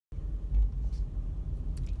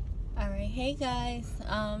Hey guys,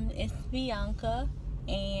 it's Bianca,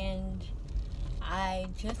 and I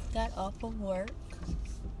just got off of work.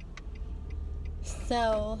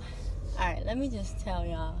 So, alright, let me just tell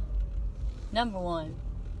y'all. Number one,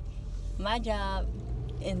 my job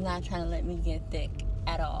is not trying to let me get thick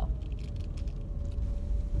at all.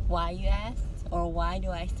 Why, you ask? Or why do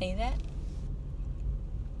I say that?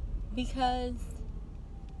 Because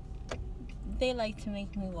they like to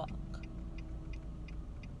make me walk.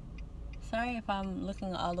 Sorry if I'm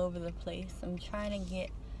looking all over the place. I'm trying to get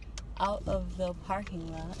out of the parking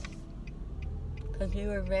lot because we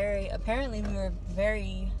were very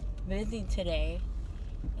busy today,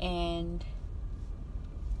 and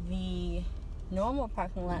the normal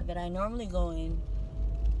parking lot that I normally go in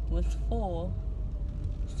was full,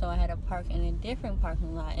 so I had to park in a different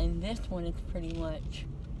parking lot, and this one is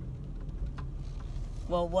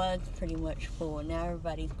was pretty much full. Now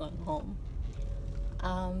everybody's going home.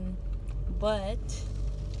 But,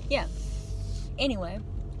 yeah. Anyway,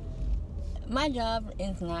 my job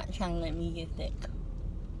is not trying to let me get thick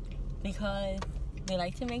because they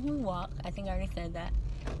like to make me walk. I think I already said that.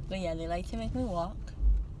 But yeah, they like to make me walk.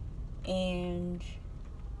 And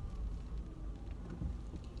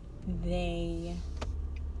I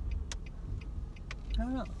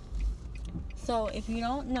don't know. So, if you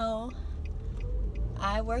don't know,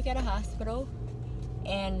 I work at a hospital.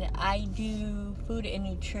 And I do food and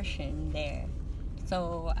nutrition there.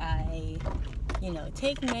 So I,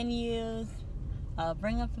 take menus,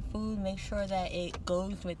 bring up the food, make sure that it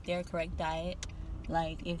goes with their correct diet.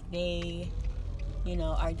 Like if they,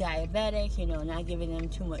 are diabetic, not giving them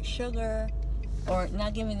too much sugar, or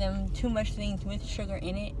not giving them too much things with sugar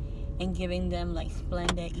in it, and giving them like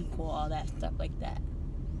Splenda, Equal, all that stuff like that.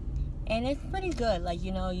 And it's pretty good. Like,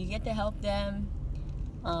 you get to help them.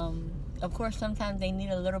 Of course, sometimes they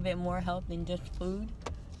need a little bit more help than just food.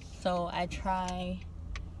 So I try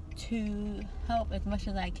to help as much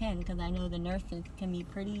as I can because I know the nurses can be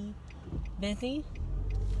pretty busy.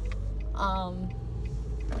 But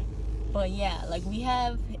yeah, like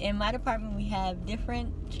in my department, we have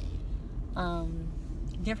different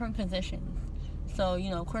positions. So,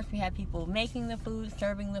 of course, we have people making the food,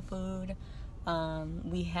 serving the food.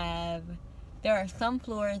 There are some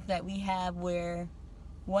floors that we have where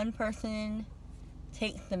one person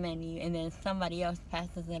takes the menu and then somebody else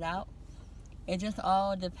passes it out. It just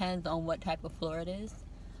all depends on what type of floor it is.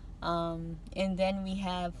 And then we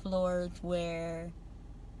have floors where,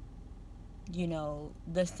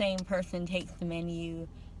 the same person takes the menu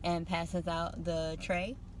and passes out the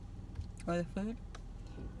tray or the food.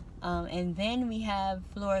 And then we have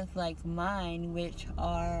floors like mine, which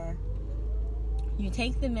are, you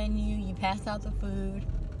take the menu, you pass out the food,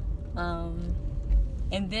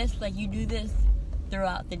 and this, you do this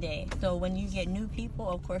throughout the day. So when you get new people,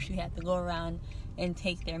 of course, you have to go around and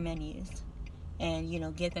take their menus and,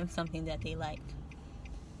 get them something that they like.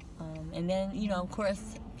 And then, of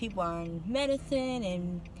course, people are on medicine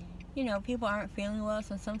and, people aren't feeling well.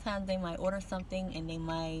 So sometimes they might order something and they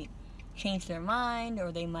might change their mind,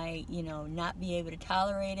 or they might, not be able to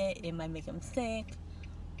tolerate it. It might make them sick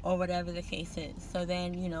or whatever the case is. So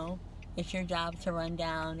then, it's your job to run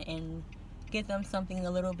down and get them something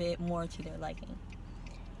a little bit more to their liking.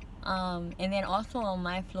 And then also on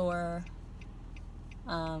my floor,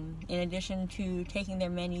 in addition to taking their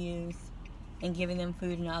menus and giving them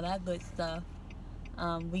food and all that good stuff,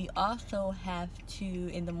 we also have to,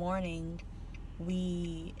 in the morning,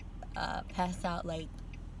 we pass out like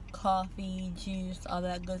coffee, juice, all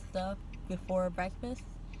that good stuff before breakfast.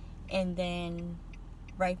 And then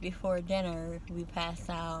right before dinner, we pass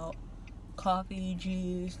out coffee,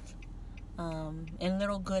 juice, and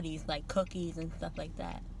little goodies like cookies and stuff like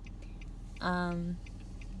that.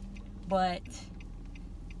 But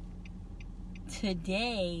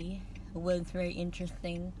today was very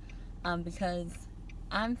interesting because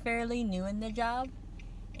I'm fairly new in the job,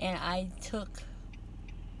 and I took,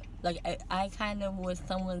 I kind of was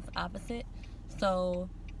someone's opposite. So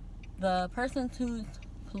the person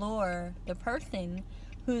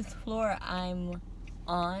whose floor I'm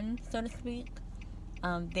on, so to speak,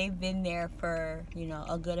 they've been there for,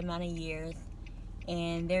 a good amount of years,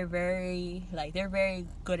 and they're very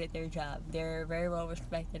good at their job. They're very well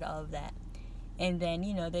respected, all of that. And then,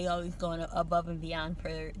 they always go above and beyond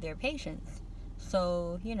for their patients.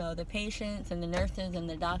 So, the patients and the nurses and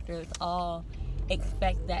the doctors all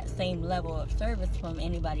expect that same level of service from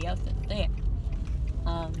anybody else that's there.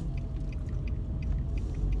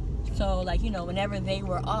 So, whenever they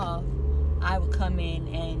were off, I would come in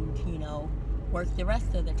and, work the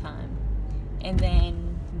rest of the time. And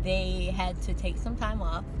then they had to take some time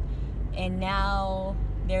off, and now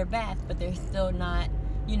they're back, but they're still not,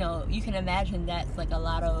 you know, you can imagine that's like a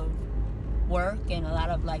lot of work and a lot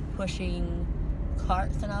of like pushing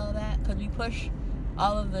carts and all of that, because we push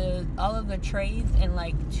all of the trays in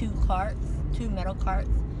like two metal carts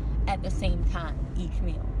at the same time each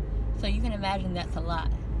meal. So you can imagine that's a lot,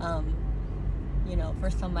 you know, for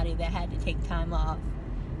somebody that had to take time off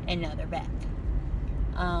and now they're back.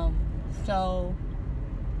 So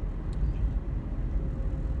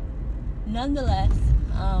nonetheless,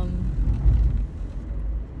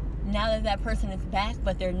 now that that person is back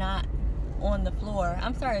but they're not on the floor,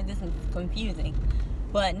 I'm sorry this is confusing,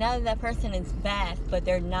 but now that that person is back but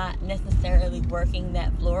they're not necessarily working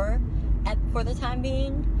that floor for the time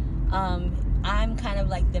being, I'm kind of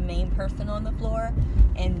like the main person on the floor,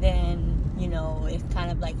 and then, you know, it's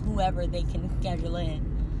kind of like whoever they can schedule in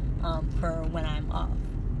for when I'm off.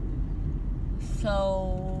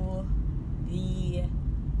 So the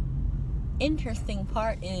interesting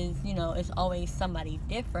part is, you know, it's always somebody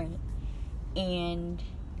different. And,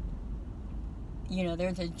 you know,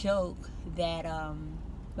 there's a joke that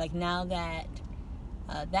like now that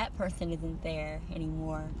that person isn't there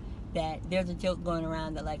anymore, that there's a joke going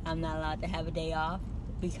around that like I'm not allowed to have a day off,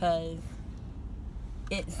 because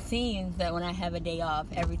it seems that when I have a day off,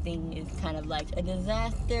 everything is kind of like a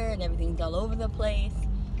disaster and everything's all over the place.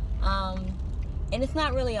 And it's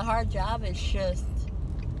not really a hard job, it's just,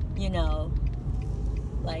 you know,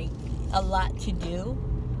 like a lot to do.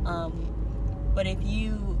 But if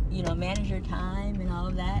you know, manage your time and all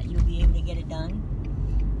of that, you'll be able to get it done.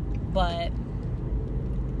 But,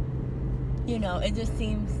 you know, it just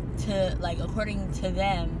seems to, like, according to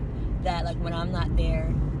them, that, like, when I'm not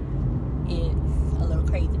there, it's a little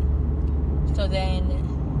crazy. So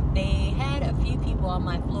then they had a few people on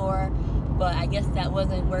my floor, but I guess that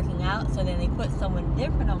wasn't working out. So then they put someone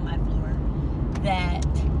different on my floor that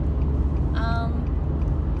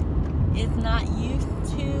is not used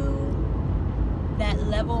to that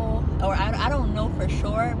level, or I don't know for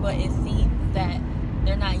sure, but it seems that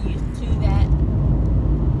they're not used to that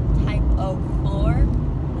type of floor,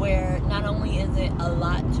 where not only is it a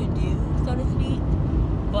lot to do, so to speak,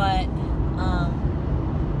 but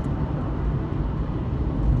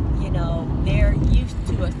you know, they're used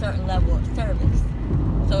to a certain level of service.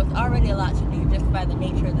 So it's already a lot to do just by the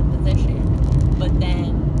nature of the position. But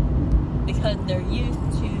then, because they're used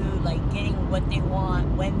to like getting what they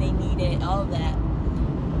want when they need it, all of that,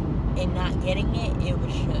 and not getting it, it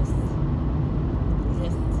was just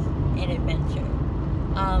an adventure.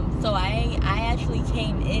 So I actually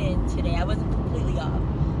came in today. I wasn't completely off.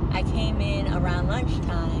 I came in around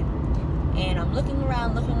lunchtime, and I'm looking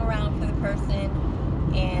around for the person,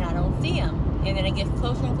 and I don't see him. And then it gets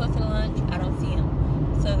closer and closer to lunch, I don't see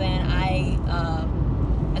him. So then I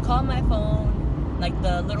call my phone, like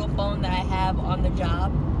the little phone that I have on the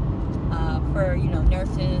job for, you know,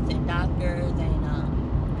 nurses and doctors and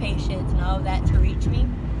patients and all of that to reach me.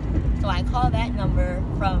 So I call that number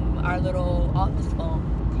from our little office phone,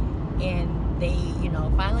 and they, you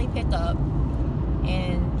know, finally pick up.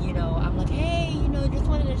 And, you know, I'm like, hey, you know, just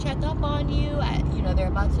wanted to check up on you. You know, they're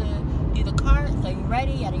about to do the carts. Are you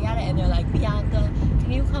ready? Yada, yada. And they're like, Bianca,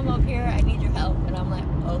 can you come up here? I need your help. And I'm like,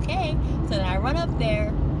 okay. So then I run up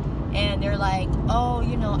there, and they're like, oh,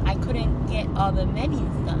 you know, I couldn't get all the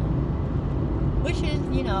menus done. Which is,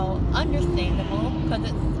 you know, understandable, because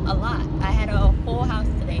it's a lot. I had a full house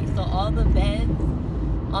today, so all the beds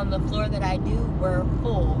on the floor that I do were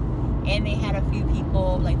full. And they had a few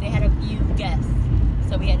people, like they had a few guests,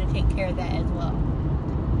 so we had to take care of that as well.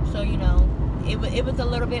 So, you know, it was a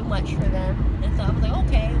little bit much for them. And so I was like,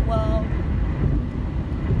 okay, well,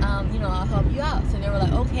 you know, I'll help you out. So they were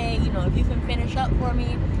like, okay, you know, if you can finish up for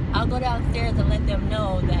me, I'll go downstairs and let them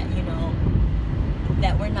know that, you know,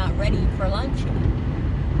 that we're not ready for lunch yet.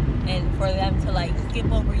 And for them to like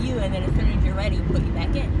skip over you, and then as soon as you're ready, put you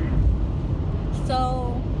back in.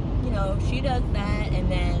 So, you know, she does that, and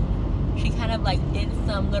then she kind of like did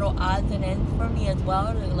some little odds and ends for me as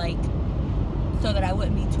well, to like, so that I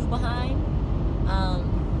wouldn't be too behind.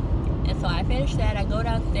 And so I finished that. I go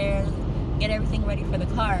downstairs, get everything ready for the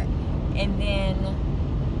cart, and then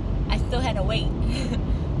I still had to wait.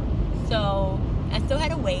 So I still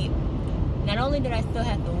had to wait. Not only did I still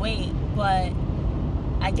have to wait, but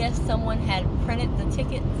I guess someone had printed the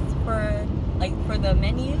tickets for the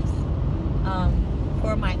menus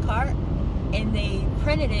for my cart, and they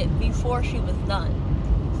printed it before she was done.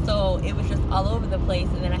 So it was just all over the place,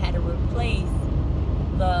 and then I had to replace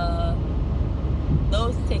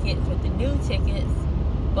those tickets with the new tickets.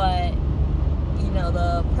 But, you know,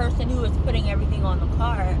 the person who was putting everything on the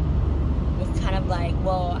cart was kind of like,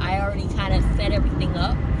 well, I already kind of set everything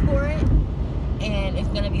up for it, and it's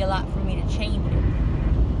going to be a lot for me to change it.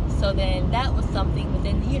 So then that was something, but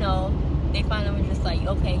then, you know, they finally were just like,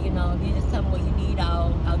 okay, you know, if you just tell me what you need,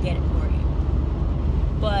 I'll get it for you.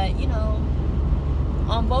 But, you know,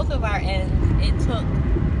 on both of our ends, it took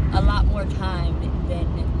a lot more time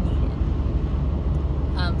than needed.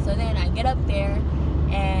 So then I get up there,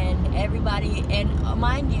 and everybody, and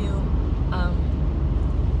mind you,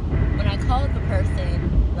 when I called the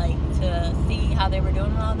person, like, to see how they were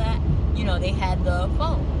doing and all that, you know, they had the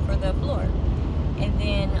phone for the floor. And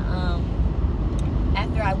then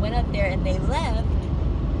after I went up there and they left,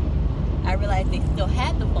 I realized they still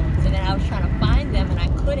had the phone. So then I was trying to find them and I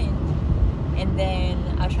couldn't. And then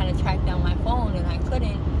I was trying to track down my phone and I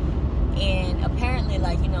couldn't. And apparently,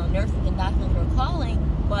 like, you know, nurses and doctors were calling,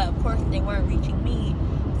 but of course they weren't reaching me.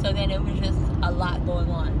 So then it was just a lot going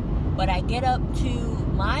on. But I get up to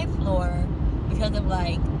my floor because of,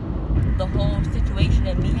 like, the whole situation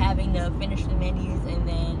of me having to finish the menus and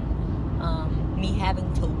then me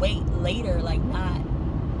having to wait later, like,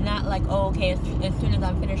 not like, oh, okay, as soon as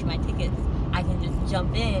I'm finished my tickets, I can just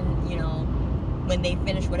jump in, you know, when they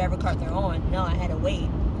finish whatever cart they're on. No, I had to wait.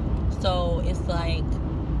 So it's like,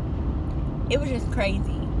 it was just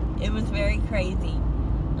crazy. It was very crazy.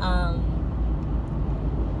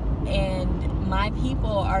 And my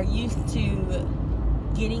people are used to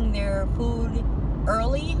getting their food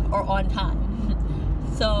early or on time.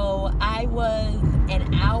 So I was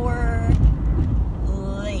an hour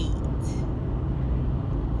late,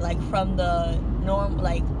 like, from the norm.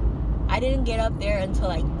 Like, I didn't get up there until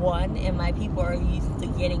like 1, and my people are used to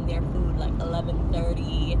getting their food like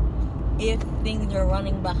 11:30. If things are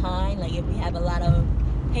running behind, like if we have a lot of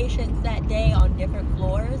patients that day on different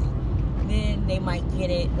floors, then they might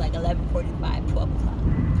get it like 11:45, 12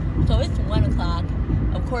 o'clock. So it's 1 o'clock.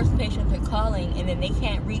 Of course, patients are calling, and then they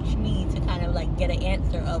can't reach me to kind of like get an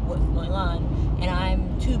answer of what's going on. And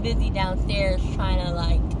I'm too busy downstairs trying to,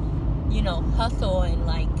 like, you know, hustle and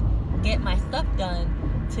like get my stuff done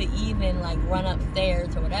to even like run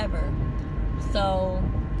upstairs or whatever. So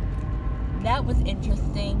that was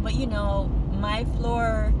interesting. But, you know, my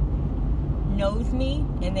floor knows me,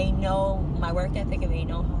 and they know my work ethic, and they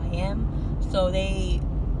know how I am. So they,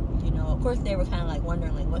 you know, of course they were kind of like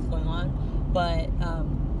wondering like what's going on. But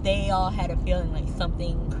they all had a feeling like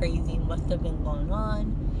something crazy must have been going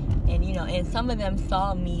on. And, you know, and some of them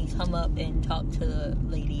saw me come up and talk to the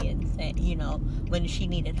lady and say, you know, when she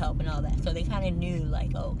needed help and all that. So they kind of knew,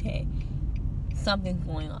 like, oh, okay, something's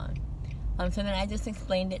going on. So then I just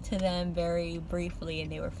explained it to them very briefly,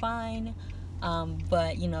 and they were fine.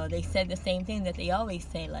 But, you know, they said the same thing that they always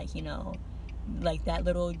say, like, you know, like that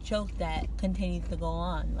little joke that continues to go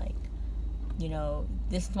on, like, you know,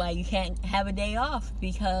 this is why you can't have a day off,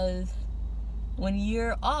 because when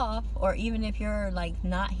you're off, or even if you're like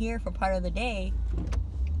not here for part of the day,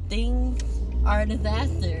 things are a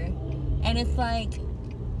disaster. And it's like,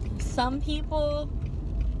 some people,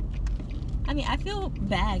 I mean, I feel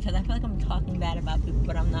bad because I feel like I'm talking bad about people,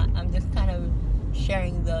 but I'm not. I'm just kind of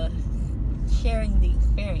sharing the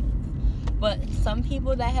experience. But some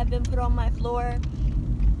people that have been put on my floor,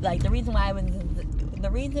 like, the reason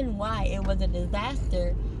why it was a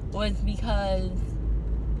disaster was because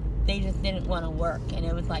they just didn't want to work, and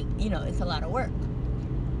it was like, you know, it's a lot of work,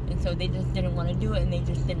 and so they just didn't want to do it, and they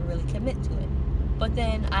just didn't really commit to it. But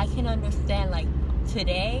then I can understand, like,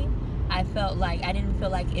 today I felt like I didn't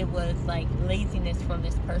feel like it was like laziness from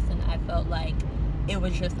this person. I felt like it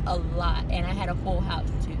was just a lot, and I had a full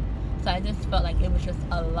house too, so I just felt like it was just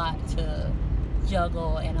a lot to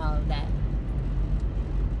juggle and all of that.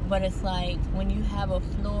 But it's like, when you have a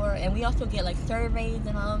floor, and we also get like surveys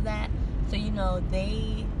and all of that, so, you know,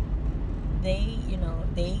 they you know,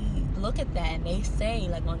 they look at that and they say,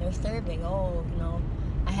 like, on their survey, oh, you know,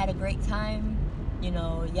 I had a great time, you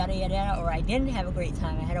know, yada yada yada, or I didn't have a great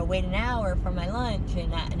time, I had to wait an hour for my lunch,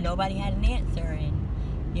 and nobody had an answer, and,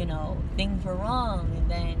 you know, things were wrong. And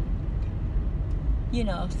then, you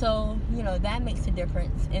know, so, you know, that makes a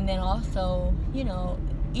difference. And then also, you know,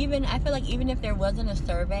 I feel like even if there wasn't a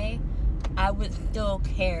survey, I would still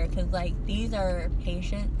care, because, like, these are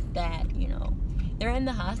patients that, you know, they're in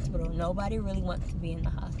the hospital. Nobody really wants to be in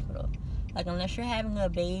the hospital. Like, unless you're having a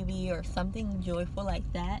baby or something joyful like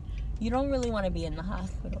that, you don't really want to be in the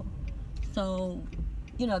hospital. So,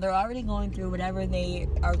 you know, they're already going through whatever they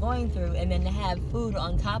are going through, and then to have food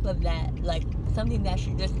on top of that, like, something that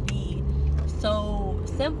should just be so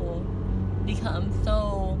simple, becomes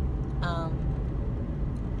so,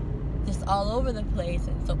 just all over the place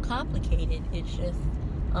and so complicated. It's just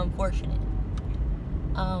unfortunate.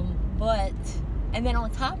 And then on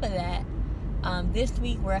top of that, this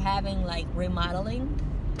week we're having like remodeling,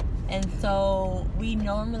 And so we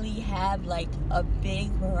normally have like a big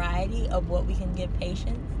variety of what we can give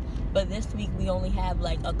patients, but this week we only have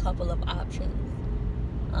like a couple of options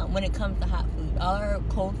when it comes to hot food. Our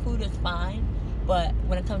cold food is fine, but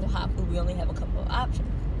when it comes to hot food, we only have a couple of options.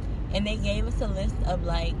 And they gave us a list of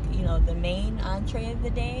like, you know, the main entree of the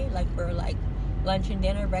day, like for like lunch and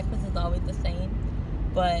dinner. Breakfast is always the same,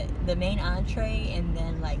 but the main entree, and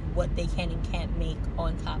then like what they can and can't make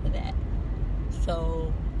on top of that.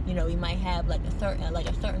 So, you know, we might have like a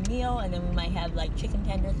certain meal, and then we might have like chicken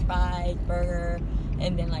tenders, fries, burger,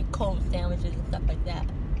 and then like cold sandwiches and stuff like that.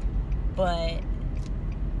 But,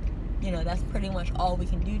 you know, that's pretty much all we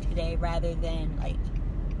can do today, rather than like,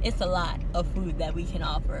 it's a lot of food that we can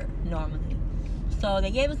offer normally. So they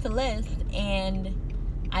gave us a list, and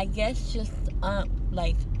I guess just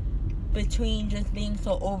like between just being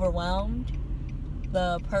so overwhelmed,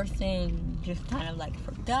 the person just kind of like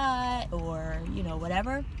forgot, or, you know,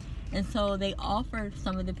 whatever. And so they offered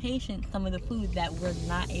some of the patients some of the food that we're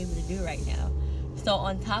not able to do right now. So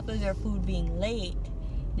on top of their food being late,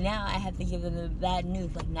 now I have to give them the bad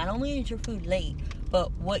news. Like, not only is your food late, but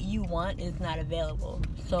what you want is not available.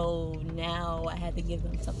 So now I had to give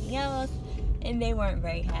them something else, and they weren't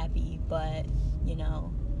very happy. But, you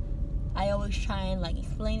know, I always try and like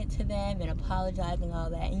explain it to them and apologize and all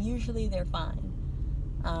that, and usually they're fine.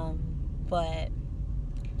 But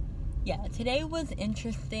yeah, today was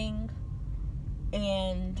interesting,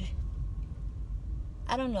 and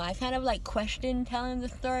I don't know, I kind of like questioned telling the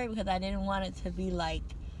story because I didn't want it to be like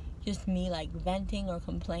just me like venting or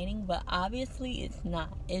complaining, but obviously it's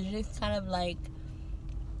not. It's just kind of like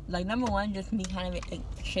number one, just me kind of like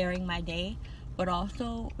sharing my day, but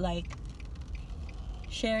also like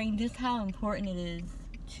sharing just how important it is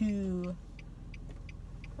to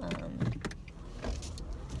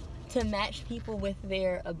match people with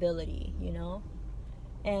their ability, you know,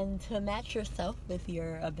 and to match yourself with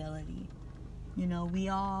your ability. You know, we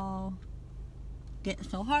all get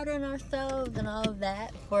so hard on ourselves and all of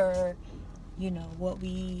that for, you know, what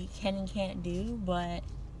we can and can't do, but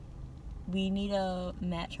we need to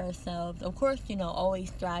match ourselves. Of course, you know, always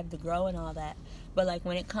strive to grow and all that, but like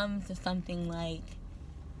when it comes to something like,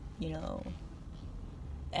 you know,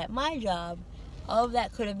 at my job, all of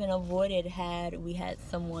that could have been avoided had we had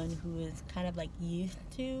someone who is kind of like used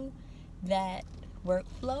to that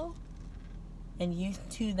workflow and used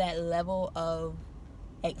to that level of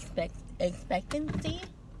expectancy,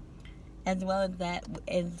 as well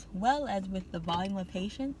as with the volume of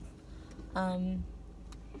patients. And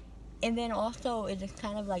then also it just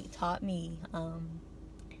kind of like taught me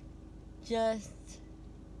just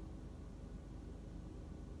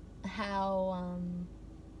how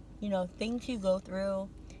you know, things you go through,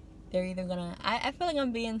 they're either gonna, I feel like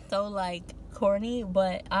I'm being so like corny,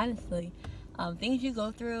 but honestly, things you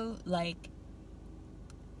go through, like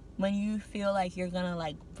when you feel like you're gonna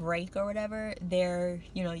like break or whatever, they're,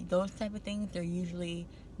 you know, those type of things, they're usually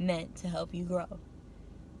meant to help you grow.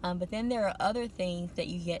 But then there are other things that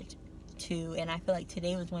you get to, and I feel like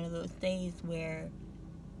today was one of those days where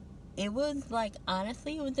it was like,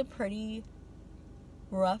 honestly, it was a pretty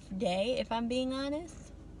rough day, if I'm being honest.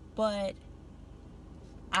 But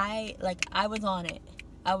I was on it,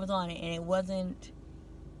 and it wasn't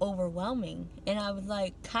overwhelming, and I was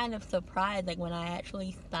like kind of surprised, like when I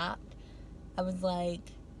actually stopped. I was like,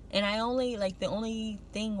 and I only, like, the only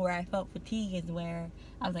thing where I felt fatigue is where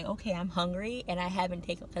I was like, okay, I'm hungry, and I haven't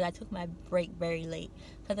taken, because I took my break very late,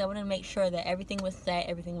 because I wanted to make sure that everything was set,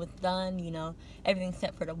 everything was done, you know, everything's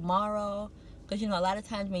set for tomorrow, because, you know, a lot of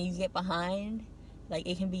times when you get behind, like,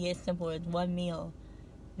 it can be as simple as one meal,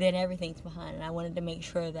 then everything's behind. And I wanted to make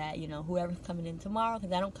sure that, you know, whoever's coming in tomorrow,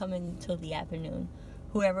 because I don't come in until the afternoon,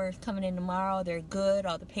 whoever's coming in tomorrow, they're good,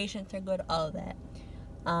 all the patients are good, all of that.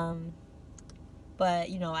 But,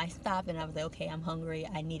 you know, I stopped and I was like, okay, I'm hungry,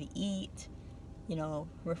 I need to eat, you know,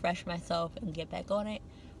 refresh myself and get back on it.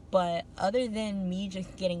 But other than me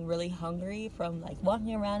just getting really hungry from like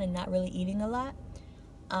walking around and not really eating a lot,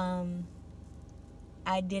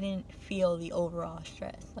 I didn't feel the overall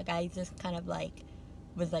stress. Like, I just kind of like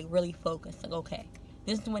was like really focused, like, okay,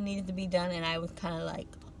 this is what needed to be done, and I was kind of like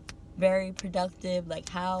very productive. Like,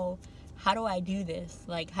 how do I do this?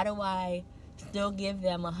 Like, how do I still give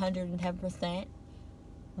them 110%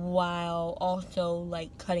 while also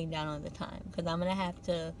like cutting down on the time? Because I'm gonna have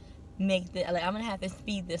to I'm gonna have to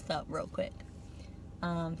speed this up real quick.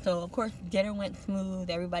 So of course dinner went smooth,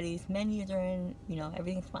 everybody's menus are in, you know,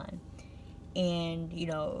 everything's fine, and you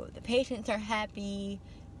know, the patients are happy,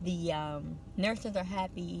 the nurses are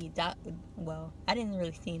happy. Well, I didn't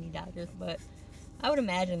really see any doctors, but I would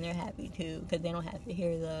imagine they're happy too, because they don't have to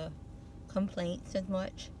hear the complaints as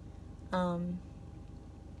much.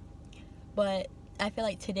 But I feel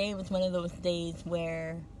like today was one of those days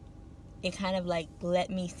where it kind of like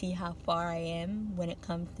let me see how far I am when it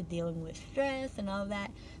comes to dealing with stress and all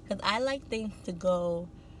that. Because I like things to go,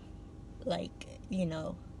 like, you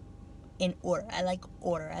know, in order. I like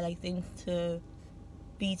order. I like things to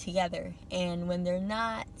be together. And when they're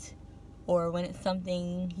not, or when it's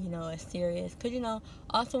something, you know, as serious. Because, you know,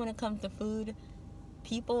 also when it comes to food,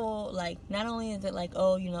 people, like, not only is it like,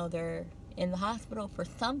 oh, you know, they're in the hospital for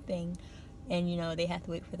something, and, you know, they have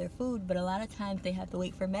to wait for their food, but a lot of times they have to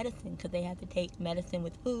wait for medicine, because they have to take medicine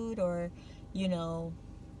with food, or, you know,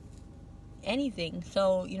 anything.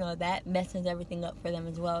 So, you know, that messes everything up for them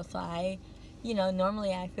as well. So I, you know,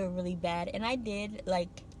 normally I feel really bad, and I did, like,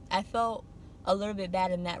 I felt a little bit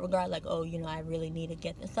bad in that regard, like, oh, you know, I really need to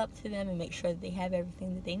get this up to them and make sure that they have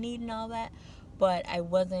everything that they need and all that. But I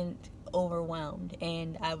wasn't overwhelmed,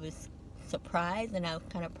 and I was surprised, and I was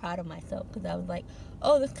kind of proud of myself, because I was like,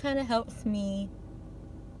 oh, this kind of helps me,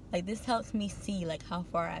 like, this helps me see, like, how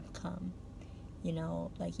far I've come, you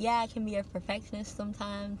know. Like, yeah, I can be a perfectionist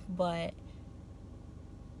sometimes, but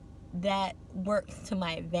that works to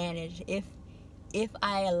my advantage. If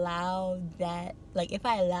I allow that, like, if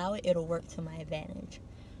I allow it, it'll work to my advantage.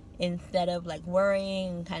 Instead of, like, worrying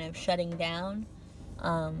and kind of shutting down,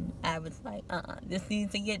 I was like, this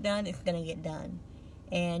needs to get done, it's gonna get done.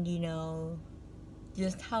 And, you know,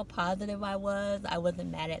 just how positive I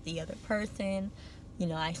wasn't mad at the other person. You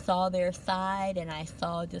know, I saw their side, and I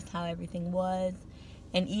saw just how everything was.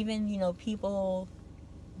 And even, you know, people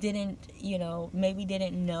didn't, you know, maybe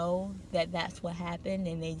didn't know that that's what happened,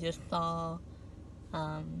 and they just saw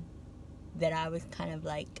that I was kind of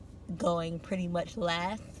like going pretty much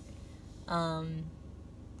last.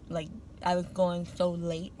 Like, I was going so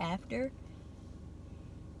late after.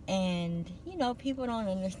 And, you know, people don't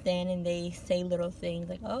understand, and they say little things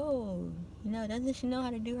like, oh, you know, doesn't she know how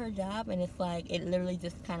to do her job? And it's like, it literally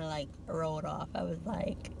just kind of like rolled off. I was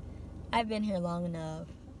like, I've been here long enough.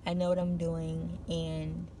 I know what I'm doing,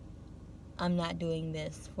 and I'm not doing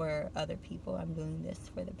this for other people. I'm doing this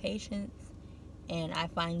for the patients. And I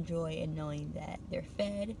find joy in knowing that they're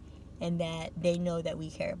fed, and that they know that we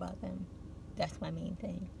care about them. That's my main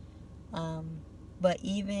thing. But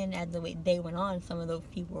even as the day went on, some of those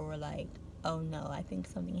people were like, oh no, I think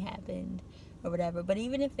something happened, or whatever. But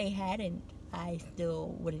even if they hadn't, I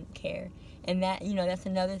still wouldn't care. And that, you know, that's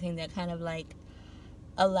another thing that kind of like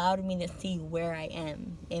allowed me to see where I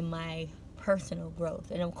am in my personal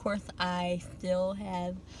growth. And of course, I still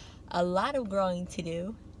have a lot of growing to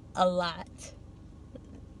do. A lot.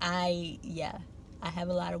 I have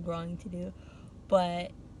a lot of growing to do.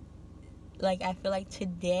 But, like, I feel like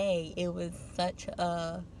today it was such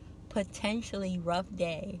a potentially rough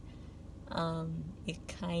day. It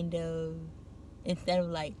kind of, instead of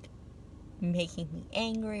like making me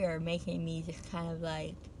angry or making me just kind of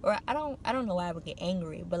like, or I don't know why I would get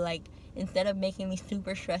angry, but like, instead of making me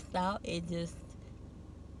super stressed out, it just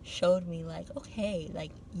showed me like, okay,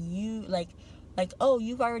 like, you like oh,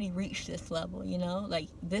 you've already reached this level, you know, like,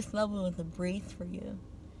 this level is a breeze for you.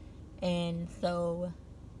 And so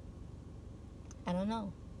I don't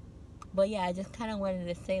know, but yeah, I just kind of wanted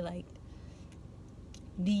to say, like,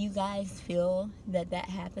 do you guys feel that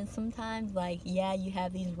happens sometimes? Like, yeah, you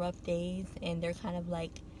have these rough days, and they're kind of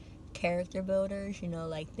like character builders, you know,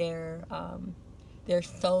 like they're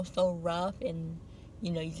so rough, and,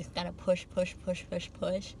 you know, you just gotta push,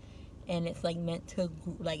 and it's like meant to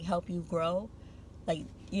like help you grow. Like,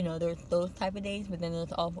 you know, there's those type of days, but then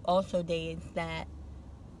there's also days that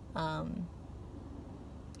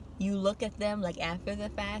you look at them like after the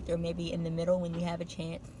fact, or maybe in the middle when you have a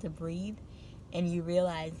chance to breathe, and you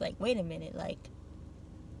realize, like, wait a minute, like,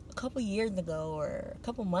 a couple years ago, or a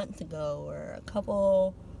couple months ago, or a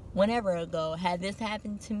couple whenever ago, had this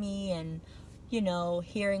happened to me, and, you know,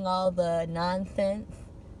 hearing all the nonsense,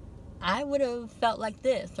 I would have felt like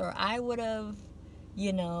this, or I would have,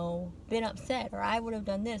 you know, been upset, or I would have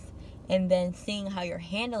done this. And then seeing how you're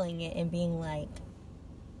handling it, and being like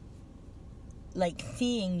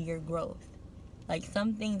seeing your growth. Like,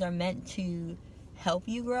 some things are meant to help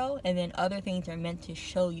you grow, and then other things are meant to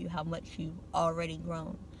show you how much you've already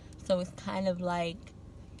grown. So it's kind of like,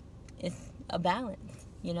 it's a balance,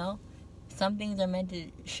 you know? Some things are meant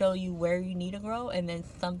to show you where you need to grow, and then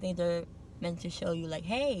some things are meant to show you, like,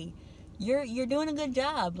 hey, you're doing a good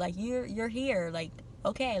job, like, you're here, like,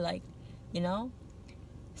 okay, like, you know?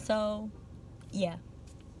 So yeah,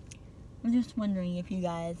 I'm just wondering if you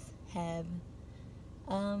guys have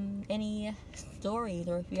any stories,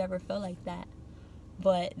 or if you ever feel like that.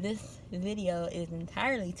 But this video is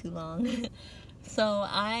entirely too long So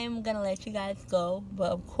I'm gonna let you guys go,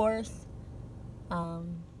 but of course,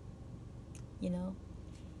 you know,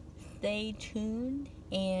 stay tuned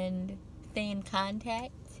and stay in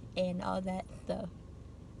contact and all that stuff.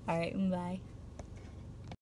 All right, bye.